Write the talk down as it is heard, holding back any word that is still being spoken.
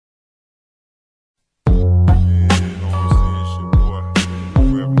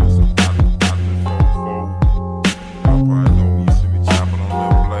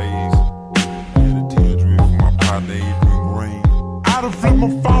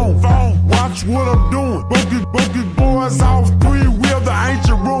watch what I'm doing. Bogus boys off three-wheel, the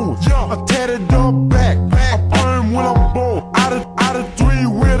ancient ruins. A tatted up back, I burn when I'm bored. Out of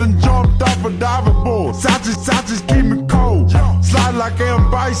three-wheel and jumped off a diving board. Sachets keep me cold, slide like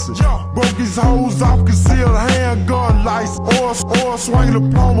I'm bison. Broke his hose off, concealed handgun license. Or swing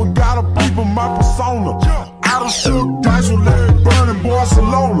diploma, gotta peep in my persona. Out of shook dice with Larry Bird in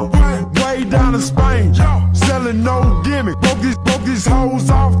Barcelona. Way down in Spain, selling no gimmick. Broke these hoes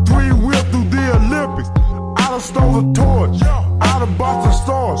off three-wheel through the Olympics. Out of stole a torch, out of Boston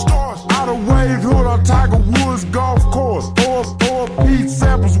stores, out of Wave Hood on Tiger Woods golf course. Or Pete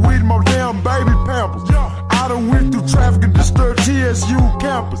samples, weed my damn baby pampers. Out of went through traffic and disturbed TSU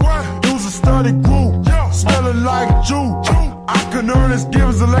campus. It was a study group, smelling like juice. I can earn this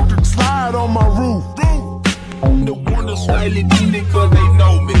Givens electric slide on my roof. The wonder slightly demon cause they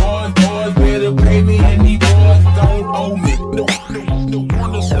know me. Boys better pay me and these boys don't owe me. The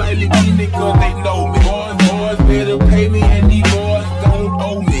wonder slightly demon cause they know me. Boys better pay me and these boys don't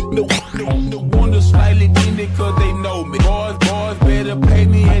owe me. The wonder slightly demon cause they know me. Boys better pay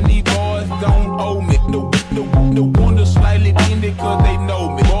me and these boys don't owe me. The wonder slightly demon cause they know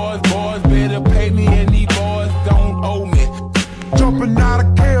me. Boys better pay me and these boys don't owe me. Jumping out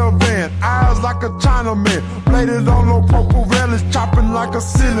of caravan, eyes like a Chinaman. Bladed on no purple relish, chopping like a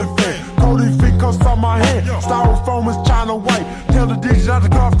ceiling fan. Cody feet cuffs on my hand, styrofoam is China white. Tell the DJ not to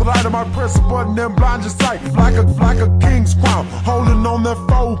cut off the light, I might press a button and blind your sight. Like a king's crown, holding on that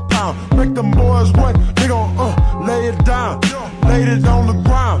 4 pound. Make them boys wet, they gon' lay it down. Laid it on the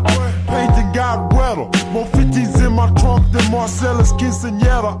ground, painting got wetter. More 50s in my trunk than Marcellus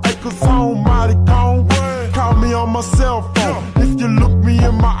Quinceañera. Acres on mighty cone, call me on my cell phone. If you look me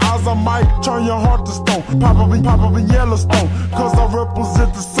in my eyes, I might turn your heart to stone. Pop up in Yellowstone, cause I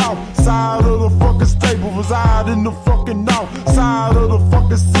represent the south side of the fucking state, but reside in the fucking north side of the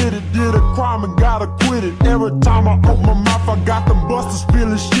fucking city. Did a crime and got acquitted. Every time I open my mouth, I got them busters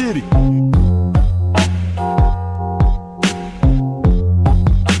feeling shitty.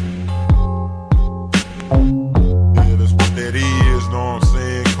 Yeah, that's what that is, know what I'm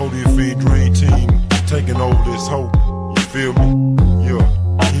saying? Cody and Fiend Dream Team taking over this hoe. You feel me? Yeah.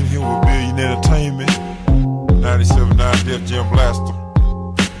 In here with Billion Entertainment, 97.9 Def Jam Blaster.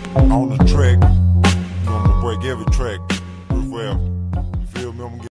 On the track, you know I'm gonna break every track. Riff, raff.